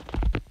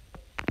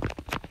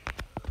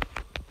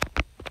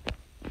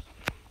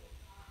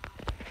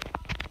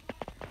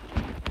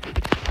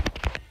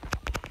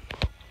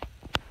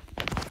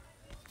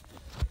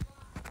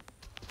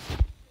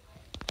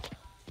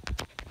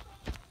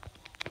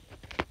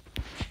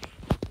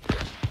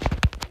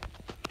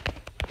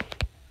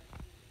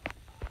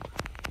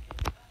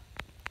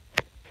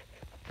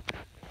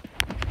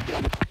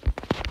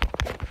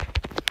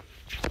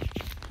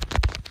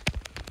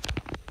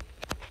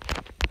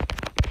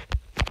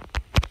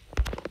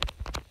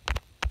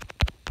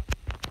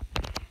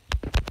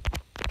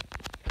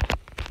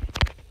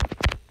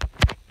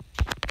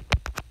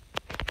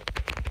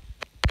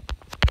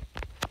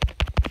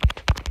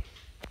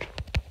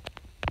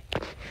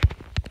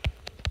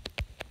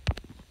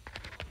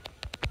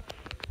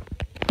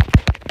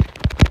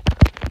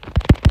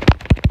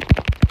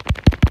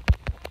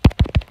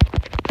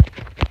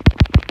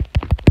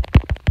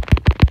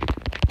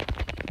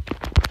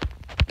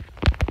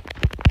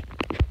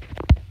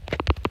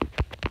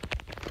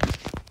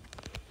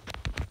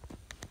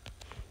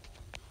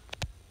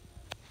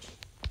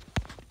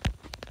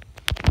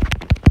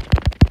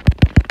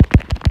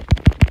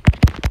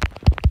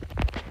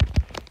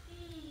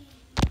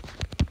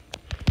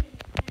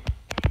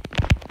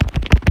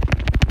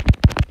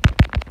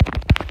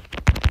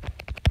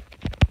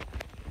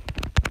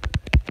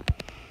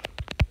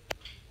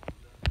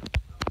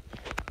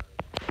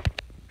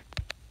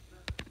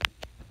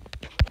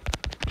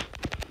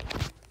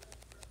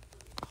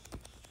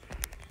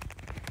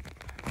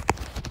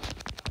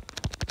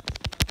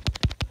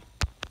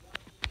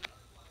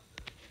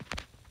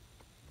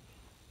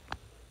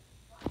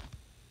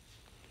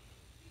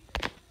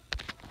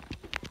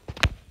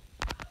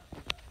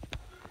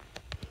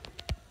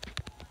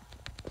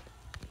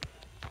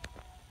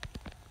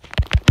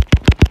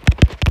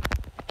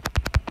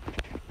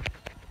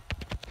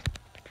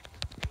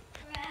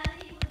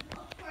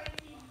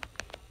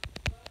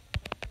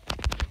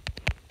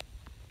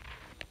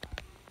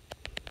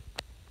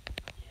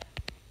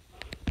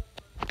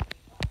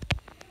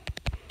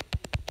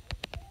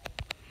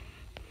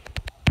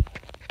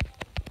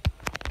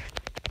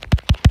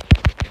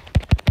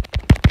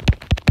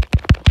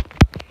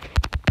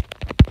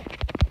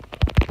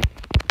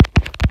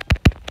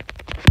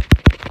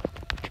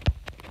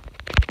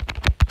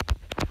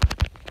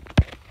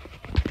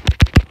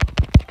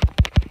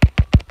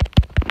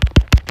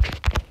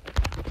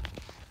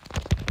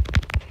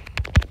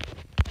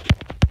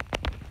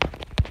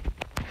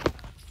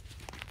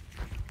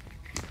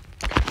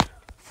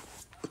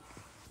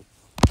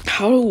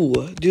 How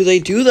do they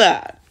do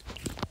that?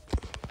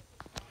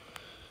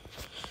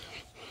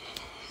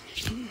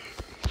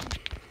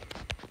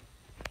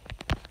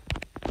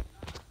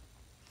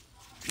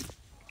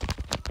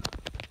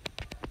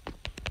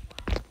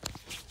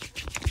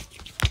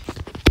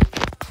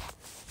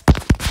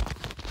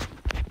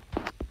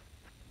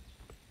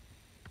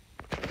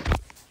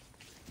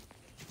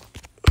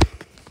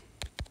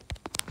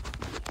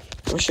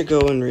 I should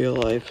go in real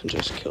life and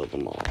just kill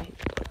them all.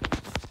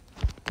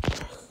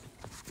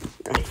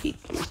 I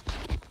hate them.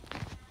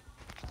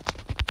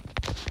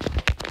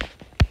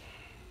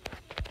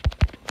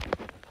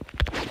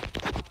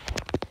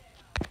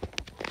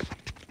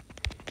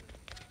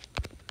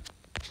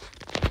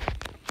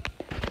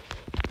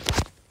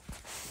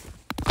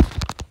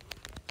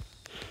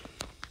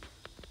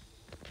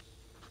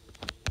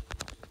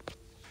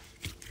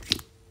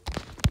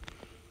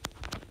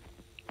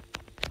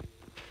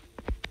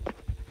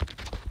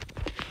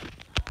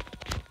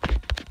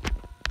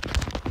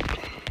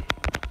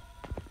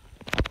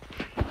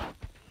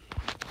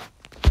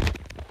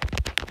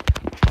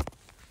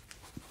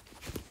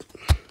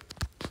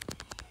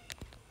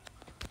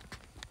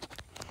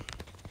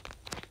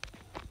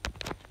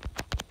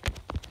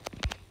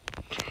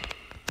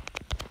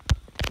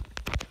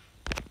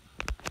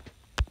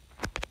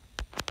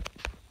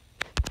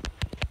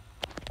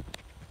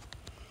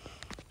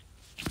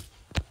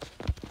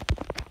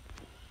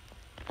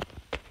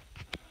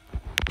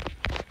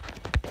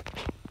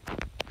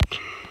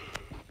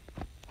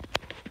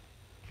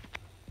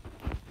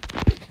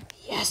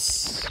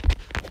 Yes.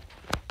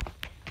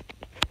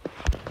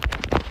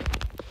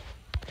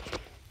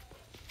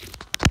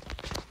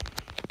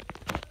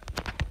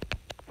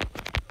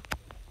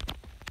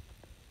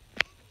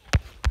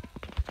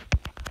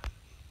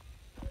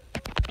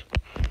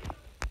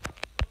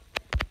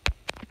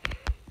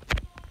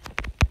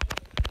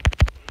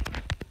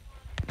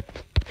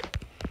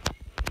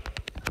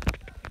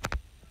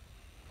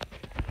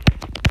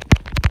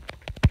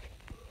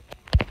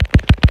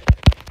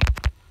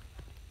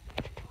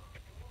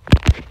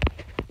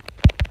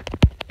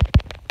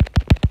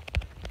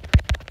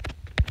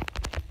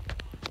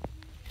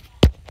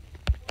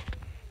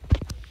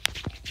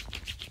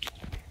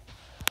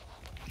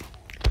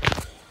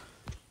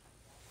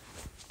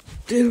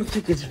 They don't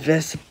think it's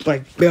best to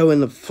like go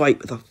in the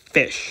fight with a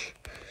fish.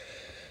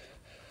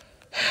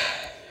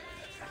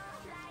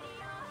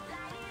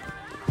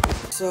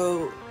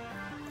 So,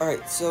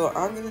 alright, so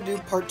I'm gonna do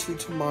part 2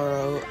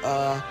 tomorrow.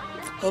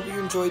 Hope you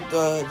enjoyed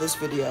this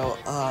video.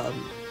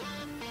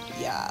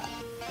 Yeah.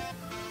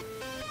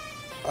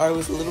 I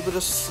was a little bit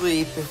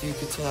asleep, if you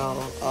could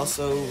tell.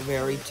 Also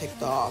very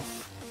ticked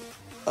off.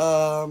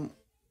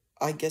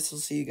 I guess I'll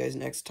see you guys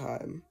next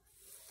time.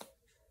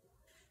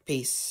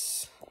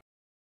 Peace.